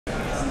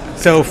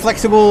So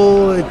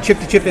flexible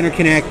chip-to-chip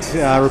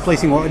interconnect,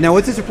 replacing. Now,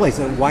 what's this replace?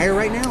 A wire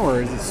right now,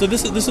 or is it? So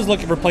this is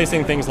like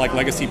replacing things like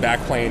legacy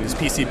backplanes,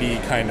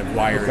 PCB kind of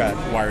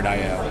wired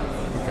I/O.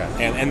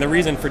 Okay. And the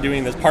reason for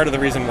doing this, part of the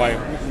reason why,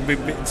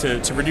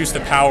 to reduce the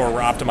power,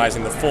 we're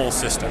optimizing the full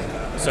system.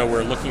 So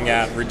we're looking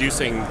at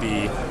reducing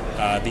the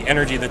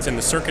energy that's in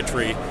the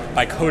circuitry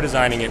by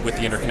co-designing it with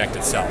the interconnect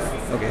itself.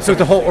 Okay, so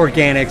it's a whole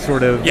organic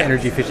sort of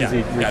energy efficiency.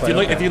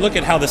 Yeah. If you look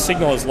at how the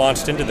signal is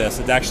launched into this,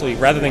 it's actually,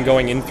 rather than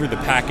going in through the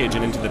package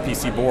and into the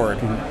PC board,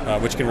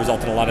 which can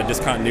result in a lot of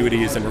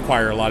discontinuities and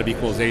require a lot of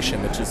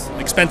equalization, which is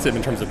expensive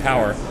in terms of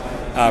power.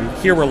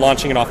 Here we're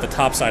launching it off the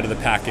top side of the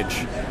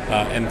package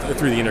and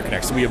through the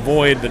interconnect. So we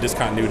avoid the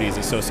discontinuities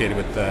associated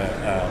with the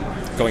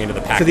going into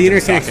the package. So the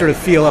interconnects sort of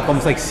feel up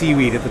almost like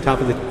seaweed at the top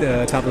of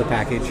the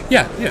package.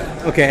 Yeah.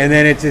 Okay, and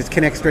then it just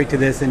connects straight to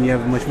this, and you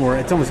have much more.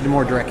 It's almost a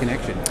more direct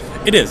connection.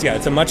 It is. Yeah,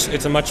 it's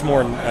a much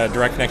more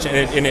direct connection.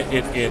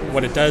 And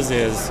what it does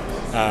is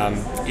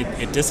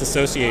it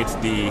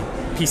disassociates the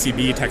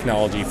PCB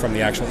technology from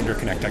the actual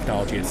interconnect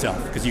technology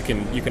itself, because you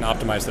can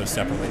optimize those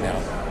separately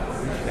now.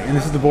 And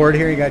this is the board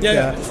here. You got.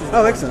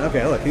 Oh, excellent.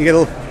 Okay, look, you get a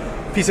little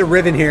piece of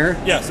ribbon here.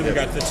 Yeah. So we've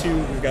got the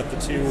two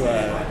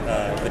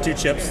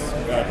chips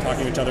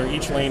talking to each other.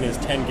 Each lane is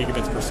 10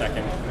 gigabits per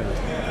second.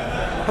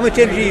 How much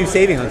energy are you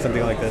saving on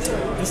something like this?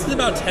 This is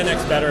about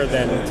 10x better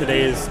than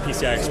today's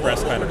PCI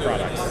Express kind of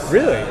products.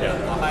 Really?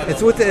 Yeah.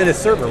 It's within a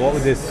server. What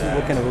would this?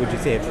 What kind of would you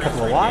say? A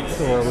couple of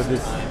watts, or would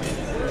this?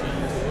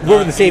 Where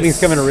would the savings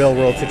come in a real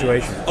world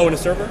situation? Oh, in a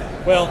server?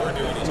 Well,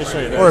 let me show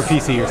you this. Or a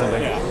PC or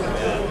something. Yeah.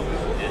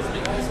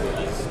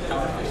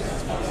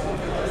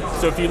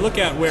 So if you look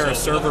at where a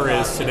server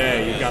is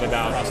today, you've got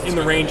about in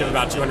the range of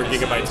about 200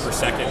 gigabytes per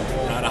second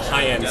on a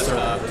high-end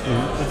server.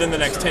 Within the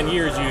next 10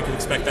 years, you can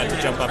expect that to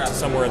jump up to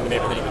somewhere in the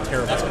neighborhood of a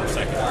terabyte per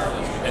second,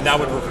 and that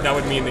would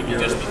mean that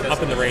you're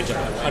up in the range of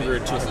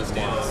 100, 200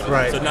 watts.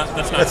 Right. So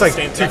that's like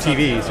two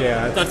TVs.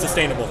 Yeah. That's not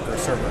sustainable for a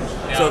server.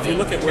 So if you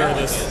look at where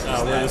this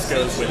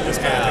goes with this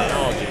kind of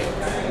technology.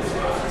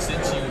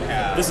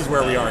 This is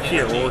where we are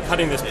here, where we're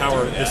cutting this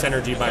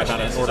energy by about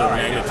an order of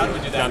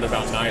magnitude, down to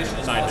about 9 to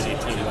 18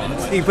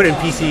 watts. You can put in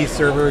PCs,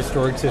 servers,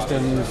 storage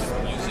systems,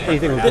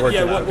 anything with boards.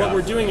 Yeah, what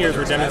we're doing here is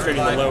we're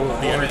demonstrating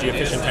the energy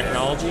efficient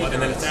technology,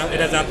 and then it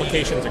has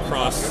applications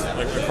across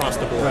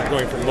the board,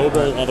 going from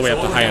mobile all the way up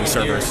to high-end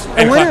servers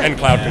and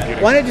cloud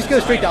computing. Why not just go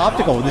straight to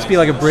optical? Would this be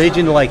like a bridge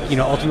into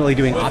ultimately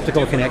doing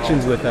optical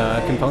connections with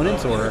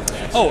components, or?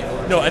 Oh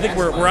no, I think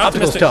we're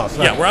optimistic. Tough,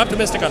 right? Yeah, we're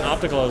optimistic on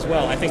optical as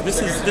well. I think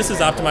this is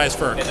optimized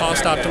for a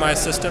cost optimized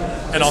system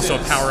and also a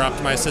power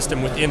optimized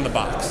system within the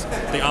box.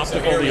 The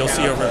optical that you'll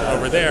see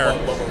over there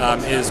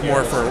is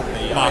more for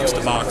box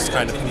to box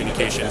kind of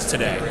communications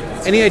today.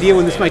 Any idea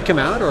when this might come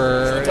out,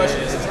 or?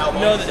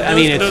 No,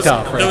 it's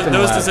tough. Right?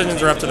 Those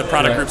decisions are up to the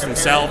product groups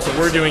themselves. What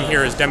we're doing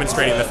here is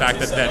demonstrating the fact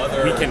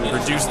that we can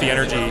reduce the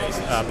energy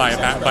by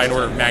an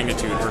order of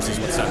magnitude versus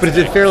what's set. But is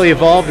it fairly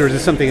evolved, or is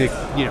this something that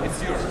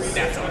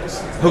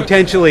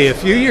potentially a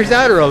few years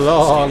out, or a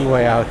long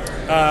way out?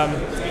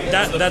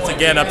 That's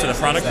again up to the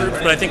product groups,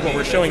 but I think what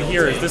we're showing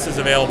here is this is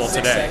available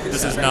today.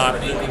 This is not,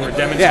 we're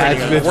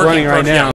demonstrating it's a working running right now.